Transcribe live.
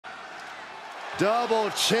Double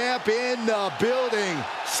champ in the building.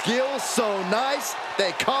 Skills so nice,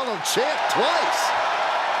 they call him champ twice.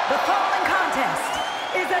 The following contest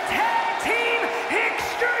is a tag team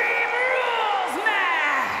Extreme Rules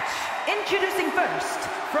match. Introducing first,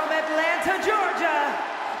 from Atlanta, Georgia,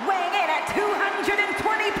 weighing in at 220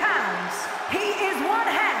 pounds, he is one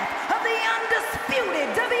half of the undisputed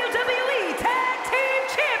WWE Tag Team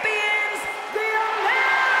Champions, the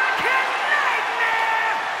American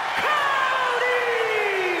Nightmare,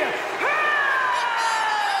 Cody Rhodes!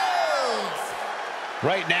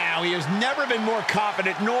 Right now, he has never been more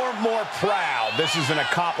confident nor more proud. This is an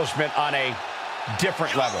accomplishment on a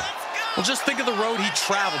different level. Well, just think of the road he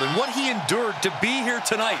traveled and what he endured to be here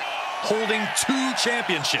tonight, holding 2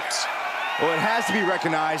 championships. Well, it has to be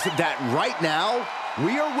recognized that right now,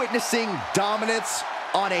 we are witnessing dominance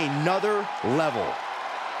on another level.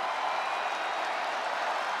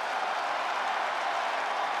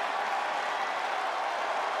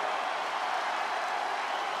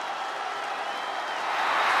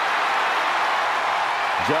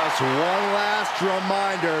 Just one last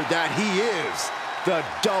reminder that he is the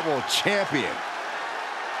double champion.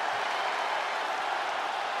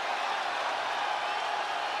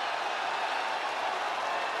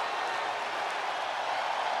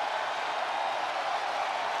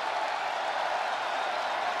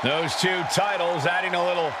 Those 2 titles adding a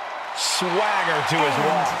little swagger to his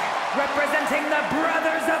walk. Representing the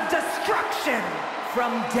Brothers of Destruction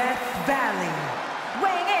from Death Valley,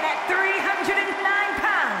 weighing in at 309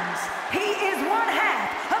 pounds, he is one half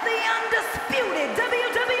of the undisputed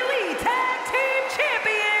WWE Tag Team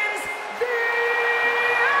Champions, The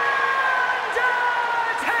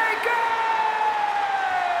Undertaker!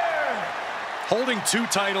 Holding 2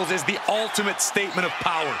 titles is the ultimate statement of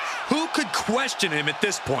power. Who could question him at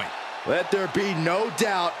this point? Let there be no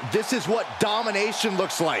doubt, this is what domination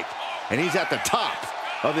looks like. And he's at the top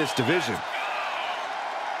of this division.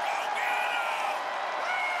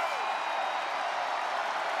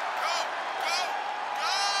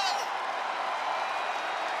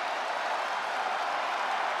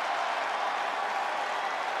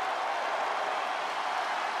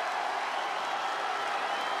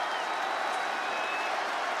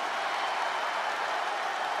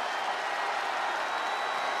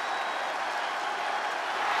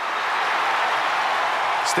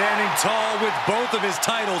 Standing tall with both of his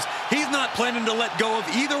titles, he's not planning to let go of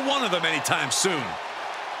either one of them anytime soon.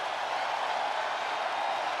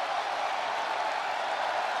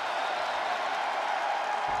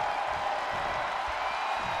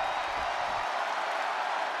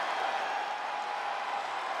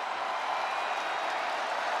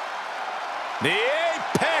 The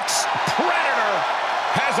Apex Predator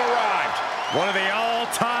has arrived. One of the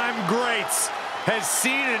all-time greats has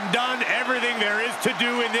seen and done everything there is to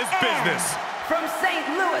do in this business. From St.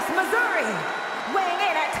 Louis, Missouri, weighing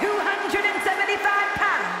in at 275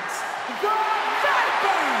 pounds, the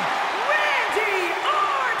Viper, Randy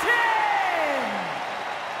Orton!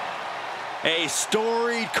 A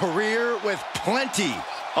storied career with plenty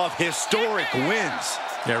of historic wins.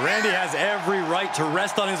 Yeah, Randy has every right to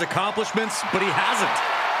rest on his accomplishments, but he hasn't.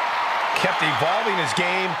 Kept evolving his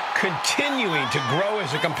game, continuing to grow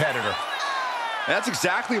as a competitor. That's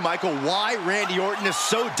exactly, Michael, why Randy Orton is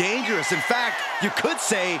so dangerous. In fact, you could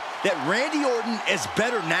say that Randy Orton is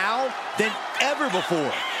better now than ever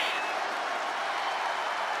before.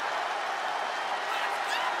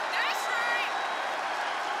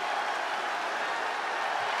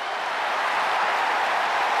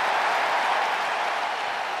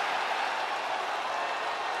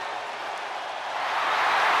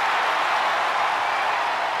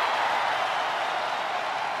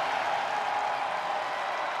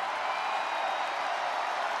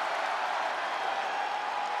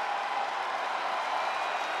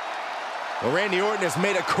 Well, Randy Orton has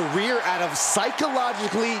made a career out of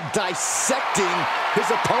psychologically dissecting his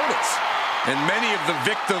opponents. And many of the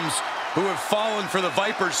victims who have fallen for the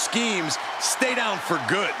Viper's schemes stay down for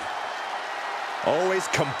good. Always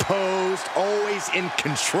composed, always in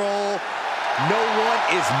control. No one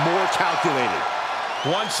is more calculated.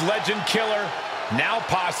 Once legend killer, now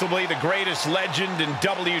possibly the greatest legend in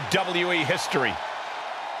WWE history.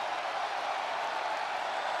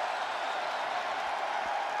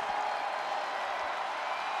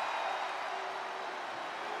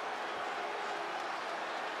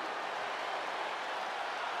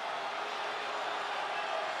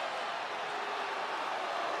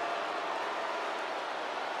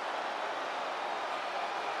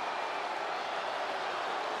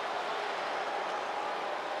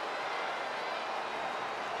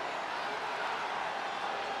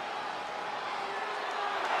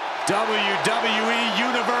 WWE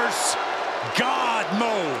force. God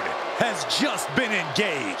mode has just been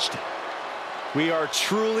engaged. We are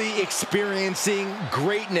truly experiencing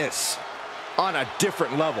greatness on a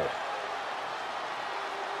different level.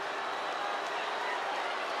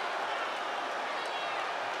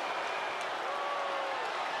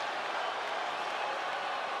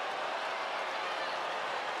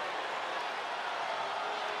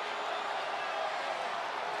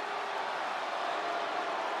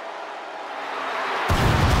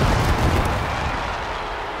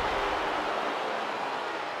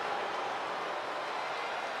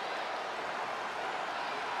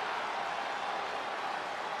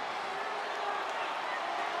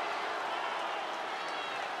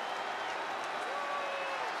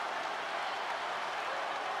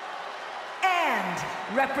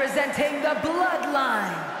 Representing the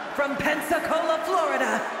Bloodline from Pensacola,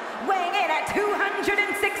 Florida, weighing in at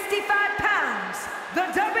 265 pounds, the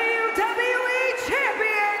WWE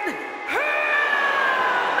Champion,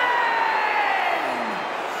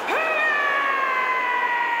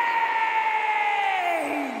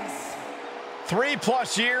 Reigns!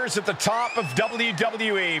 3+ years at the top of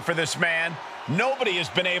WWE for this man. Nobody has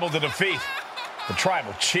been able to defeat the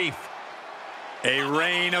Tribal Chief. A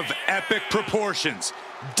reign of epic proportions.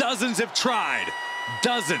 Dozens have tried,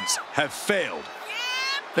 dozens have failed.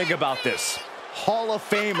 Think about this. Hall of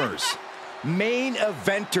Famers, main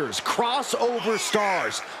eventers, crossover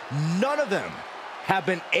stars, none of them have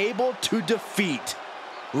been able to defeat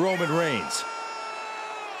Roman Reigns.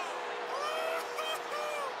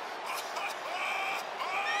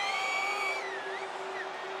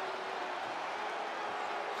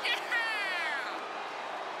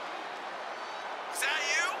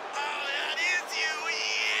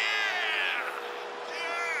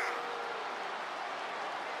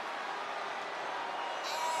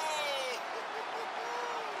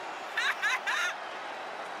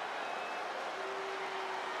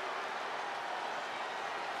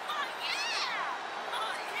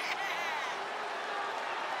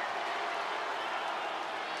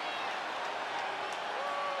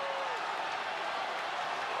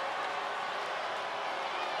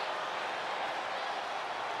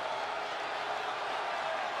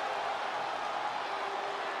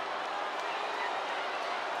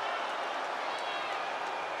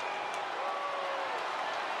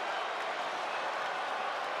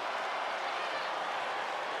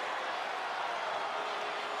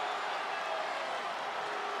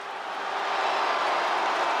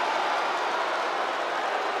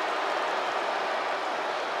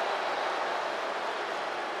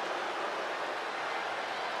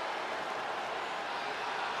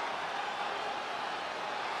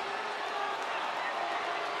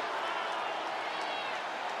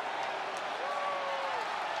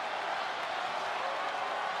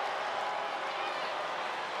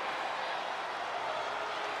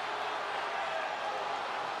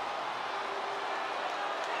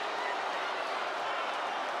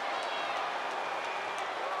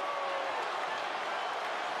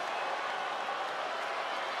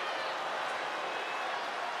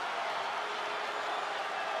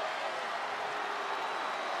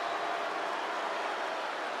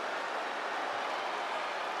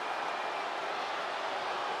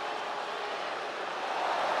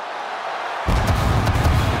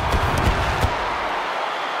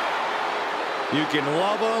 You can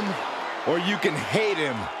love him or you can hate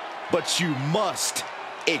him, but you must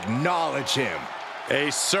acknowledge him. A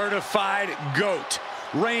certified GOAT.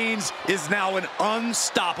 Reigns is now an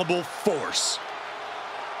unstoppable force.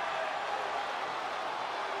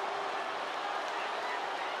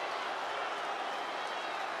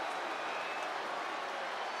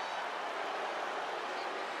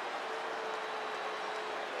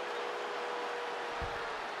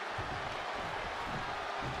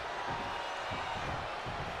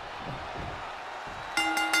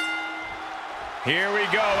 Here we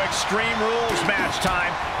go, Extreme Rules match time.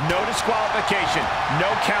 No disqualification, no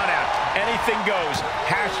countout, anything goes.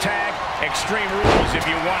 Hashtag Extreme Rules if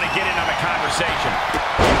you want to get in on the conversation.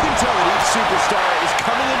 You can tell that each superstar is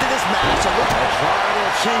coming into this match and looking at Tribal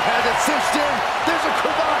Chief has it cinched in. There's a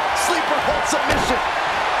cravat, sleeper hold submission.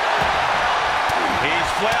 He's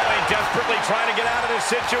flailing, desperately trying to get out of this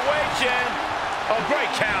situation. A great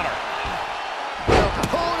counter. The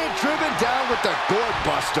opponent driven down with the Gourd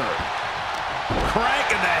Buster. Crank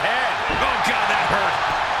in the head. Oh, God, that hurt.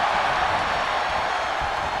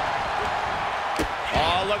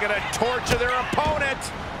 Oh, look at it torture their opponent.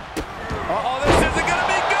 Uh-oh, this isn't going to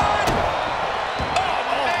be good. Oh,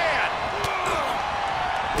 man.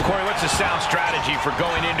 Corey, let's What's a sound strategy for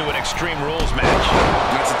going into an Extreme Rules match?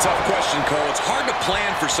 That's a tough question, Cole. It's hard to plan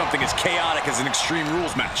for something as chaotic as an Extreme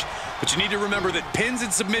Rules match. But you need to remember that pins and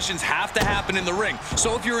submissions have to happen in the ring.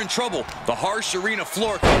 So if you're in trouble, the harsh arena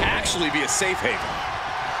floor can actually be a safe haven.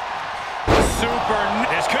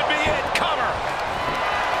 This could be it. Cover.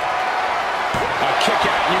 A kick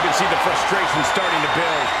out, and you can see the frustration starting to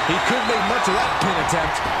build. He couldn't make much of that pin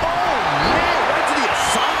attempt. Oh, man, right to the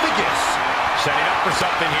esophagus. Setting up for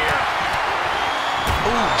something here.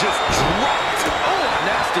 Ooh, just dropped. Oh,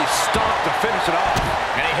 nasty stomp to finish it off.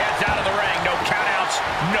 And he heads out of the ring. No countouts,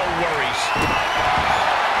 no worries.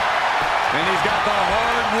 And he's got the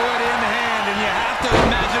hardwood in hand, and you have to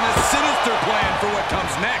imagine a sinister plan for what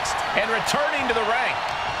comes next. And returning to the ring.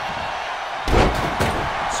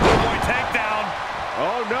 Schoolboy takedown.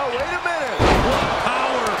 Oh, no, wait a minute. What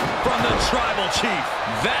power from the Tribal Chief.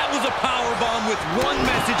 That was a power bomb with one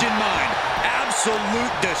message in mind.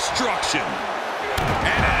 Absolute destruction.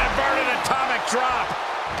 And an inverted atomic drop.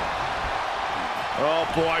 Oh,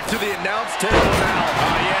 boy, to the announce table now.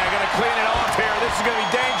 Oh, yeah, gonna clean it off here. This is gonna be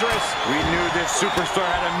dangerous. We knew this superstar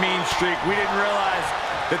had a mean streak. We didn't realize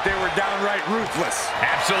that they were downright ruthless.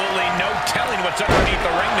 Absolutely no telling what's underneath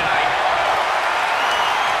the ring tonight.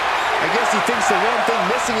 I guess he thinks the one thing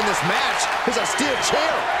missing in this match is a steel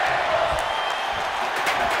chair.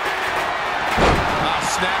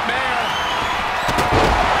 Snapmare.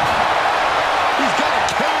 He's got a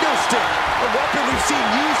kendo stick, a weapon we've seen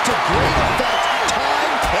used to great effect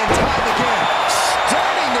time and time again.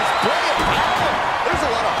 Stunning display of power. There's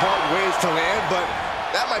a lot of hard ways to land, but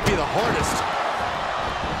that might be the hardest.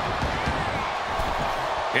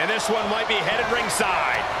 And this one might be headed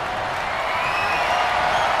ringside.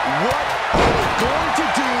 What are they going to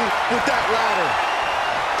do with that ladder?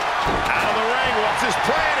 Out of the ring, what's his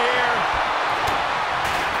plan here?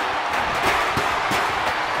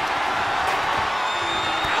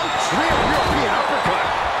 Ouch, rear European uppercut.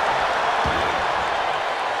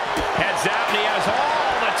 Heads out, and he has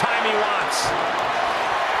all the time he wants.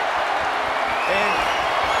 And,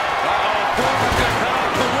 Thorne's gonna cut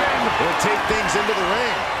off the win. He'll take things into the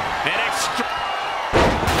ring. And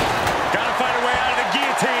gotta find a way out of the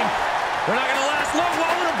guillotine. They're not gonna last long.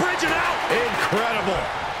 Wall with a bridge and out. Incredible.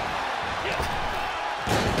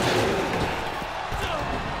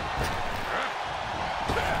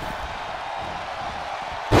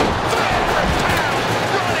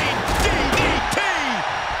 Running DDT.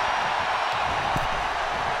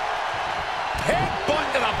 Headbutt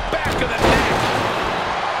to the back of the neck.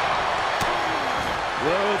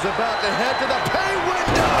 Rhodes about to head to the pay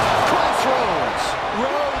window. Crossroads.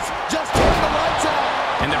 Rhodes just turned the lights out.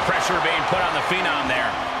 And the pressure being put on the Phenom there.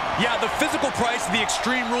 Yeah, the physical price of the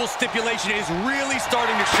Extreme Rules stipulation is really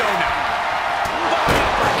starting to show now. Body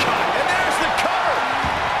uppercut, and there's the cover.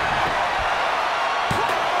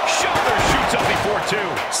 Shoulder shoots up before two.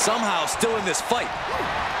 Somehow still in this fight.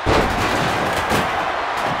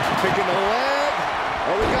 Picking the leg.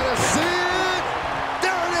 Oh, we gotta see it.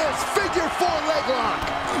 There it is. Figure 4 leg lock.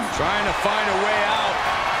 Trying to find a way out.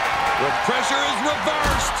 The pressure is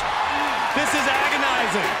reversed. This is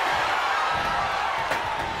agonizing.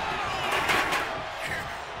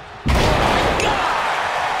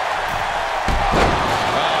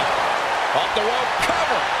 Off the rope,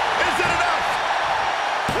 cover. Is it enough?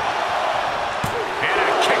 And a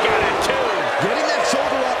kick out at 2. Getting that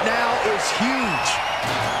shoulder up now is huge.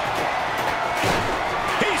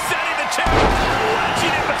 He's setting the chair.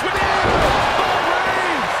 Launching it between.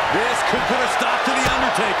 This could put a stop to the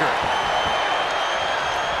Undertaker.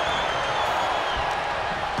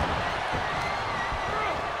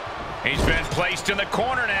 He's been placed in the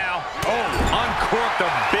corner now. Oh, uncorked a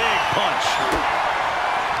big punch.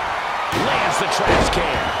 Lands the trash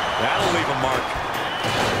can. That'll leave a mark.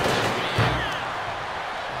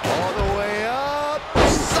 All the way up.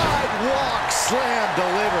 Sidewalk slam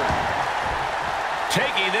delivered.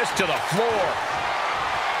 Taking this to the floor.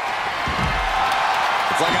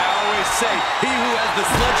 It's like I always say, he who has the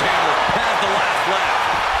sledgehammer has the last laugh.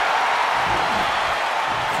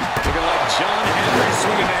 Looking like John Henry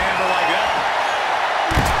swinging the hammer like that.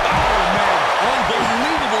 Oh, man.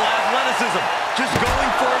 Unbelievable athleticism. Just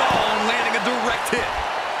going for it all and landing a direct hit.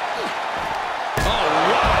 Oh,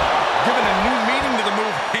 wow. Giving a new meaning to the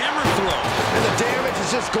move, hammer throw. And the damage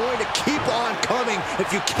is just going to keep on coming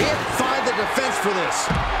if you can't find the defense for this.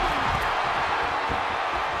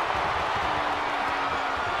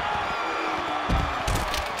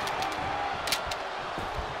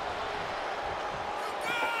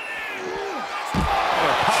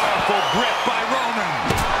 Grip by Roman.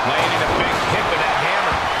 Landing a big hit with that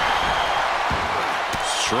hammer.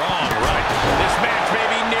 Strong right. This match may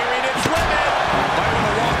be nearing its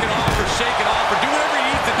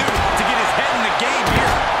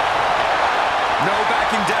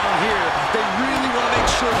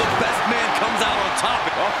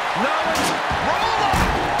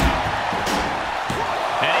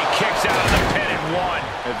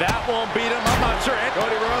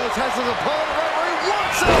Cody Rhodes has his opponent right where he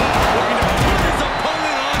wants him. Looking to put his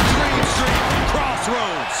opponent on Dream Street.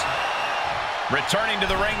 Crossroads. Returning to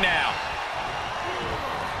the ring now.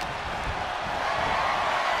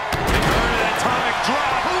 Atomic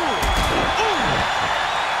drop. Ooh.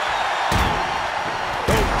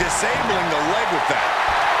 Oh, disabling the leg with that.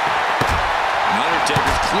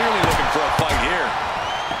 Undertaker's clearly looking for a fight here.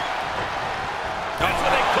 That's what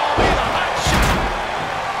they call me, the hot shot.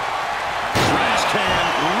 Trash can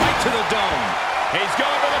right to the dome. He's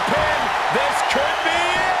going for the pin. This could be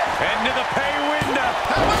it. Into the pay window.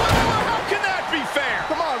 How can that be fair?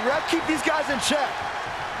 Come on, ref, keep these guys in check.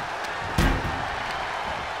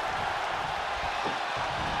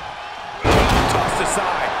 Tossed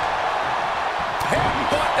aside.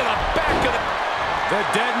 Headbutt to the back of the... The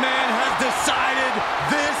dead man has decided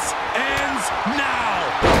this ends now.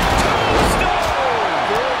 Tombstone!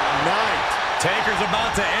 Good night. Taker's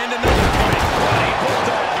about to end another fight. Bloody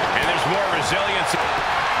bulldog. And there's more resilience.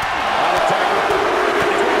 Undertaker.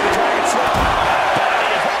 Body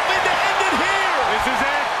is hoping to end it here. This is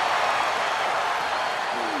it.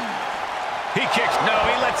 He kicks. No,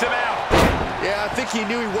 he lets him out. Yeah, I think he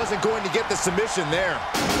knew he wasn't going to get the submission there.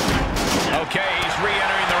 Okay, he's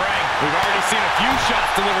re-entering the ring. We've already seen a few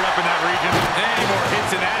shots delivered up in that region. Any more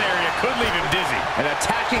hits in that area could leave him dizzy. And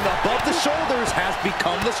attacking above the shoulders has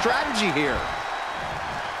become the strategy here.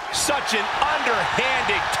 Such an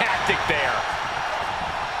underhanded tactic there.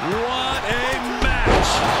 What a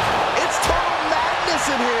match. It's total madness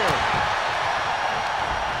in here.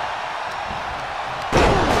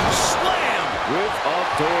 Slam. With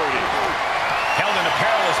authority. Held in a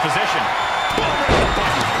perilous position.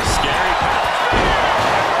 Scary power.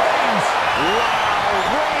 Wow,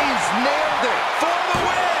 Reigns nailed it For the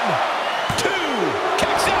win. 2.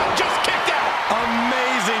 Kicks out. Just kicked out.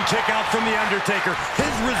 Amazing kick out from The Undertaker.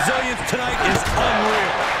 His resilience tonight is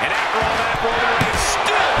unreal. And after all that, Roman Reigns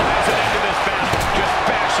still has an end to this battle. Just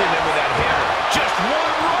bashing them with that hammer. Just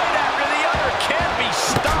one right after the other. Can't be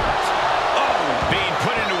stopped. Oh, being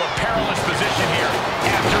put into a perilous position here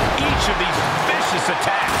after each of these vicious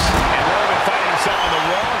attacks. And Roman finding himself on the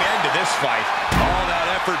wrong end of this fight. All that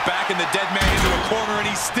effort backing the dead man into a corner, and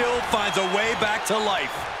he still finds a way back to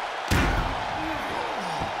life.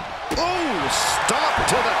 Ooh, stop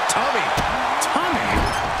to the tummy. Tummy?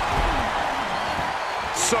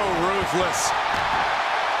 So ruthless.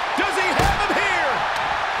 Does he have him here?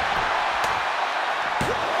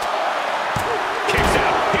 Kicks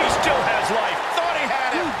out. He still has life. Thought he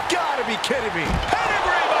had him. You gotta be kidding me.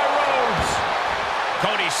 Pedigree by Rhodes.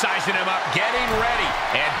 Cody sizing him up, getting ready.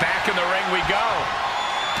 And back in the ring we go.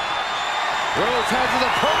 Rhodes has his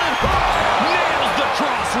opponent. Nails the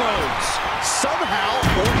crossroads. Somehow,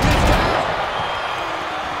 Orton is down.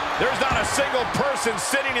 There's not a single person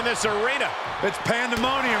sitting in this arena. It's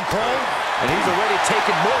pandemonium, Cole. And he's already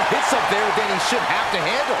taken more hits up there than he should have to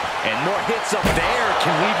handle. And more hits up there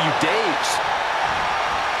can leave you dazed.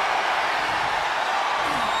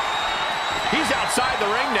 He's outside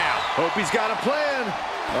the ring now. Hope he's got a plan.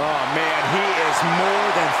 Oh, man, he is more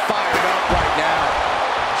than fired up right now.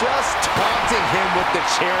 Just taunting him with the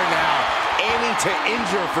chair now, aiming to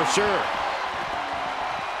injure for sure.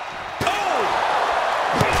 Oh!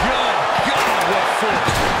 Good God, what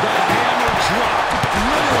force. The hammer dropped.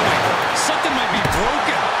 Literally, something might be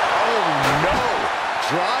broken. Oh, no.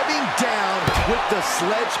 Driving down with the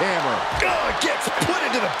sledgehammer. Gets put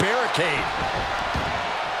into the barricade.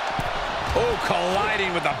 Oh,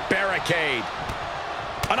 colliding with the barricade.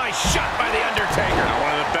 A nice shot by The Undertaker. Now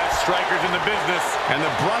one of the best strikers in the business. And the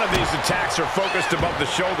brunt of these attacks are focused above the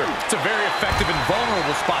shoulder. It's a very effective and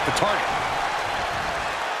vulnerable spot to target.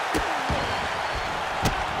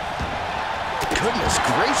 Goodness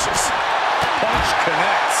gracious. Punch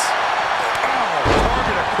connects. Oh,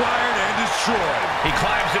 target acquired and destroyed. He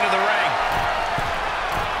climbs into the ring.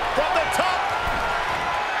 From the top.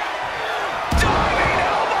 Diving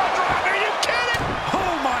elbow drop. Are you kidding?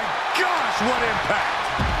 Oh my gosh, what impact.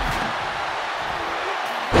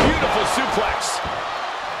 Beautiful suplex.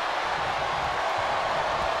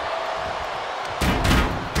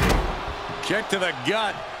 Kick to the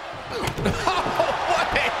gut. Oh, what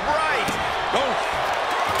a right. Oh.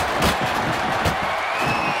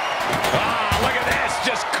 Ah, look at this.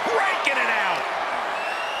 Just cranking it out.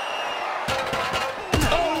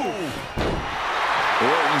 Oh.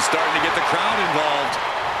 Orton starting to get the crowd involved.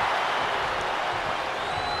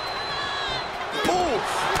 Oof.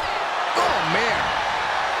 Oh, man.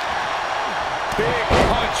 Big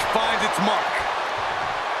punch finds its mark.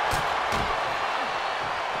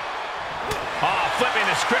 Ah, flipping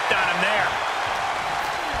the script on him there.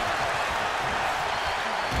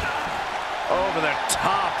 Over the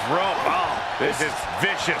top rope. Oh, this is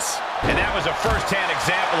vicious. And that was a first-hand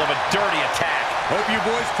example of a dirty attack. Hope you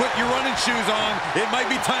boys put your running shoes on. It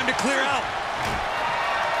might be time to clear out.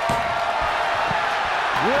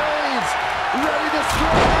 Rhodes ready to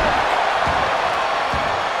strike.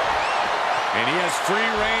 And he has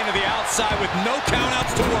free reign to the outside with no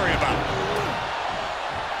countouts to worry about.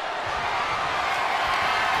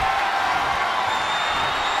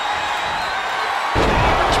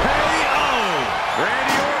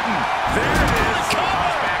 Randy Orton, there it is.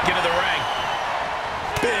 Back into the ring.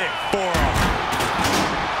 Big forearm.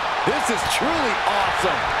 This is truly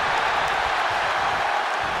awesome.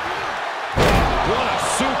 What a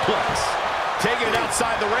suplex. Taking it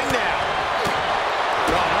outside the ring now.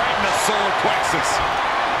 Oh, right in the solar plexus.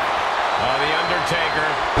 The Undertaker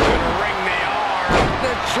gonna ring the arm.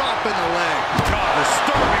 Then dropping the leg. God,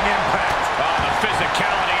 disturbing impact. The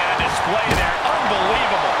physicality on display there.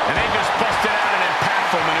 Unbelievable. And they just busted out an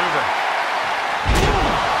impactful maneuver.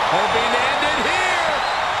 Hoping to end it here.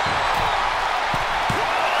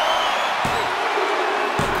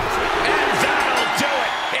 And that'll do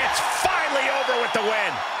it. It's finally over with the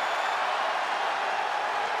win.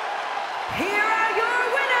 Here are your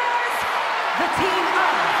winners, the team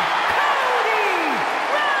of Cody,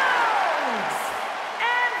 Rhodes,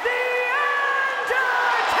 and The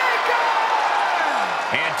Undertaker.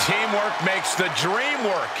 And teamwork makes the dream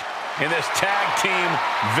work in this tag team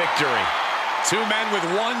victory. Two men with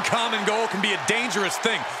one common goal can be a dangerous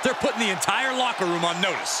thing. They're putting the entire locker room on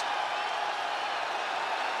notice.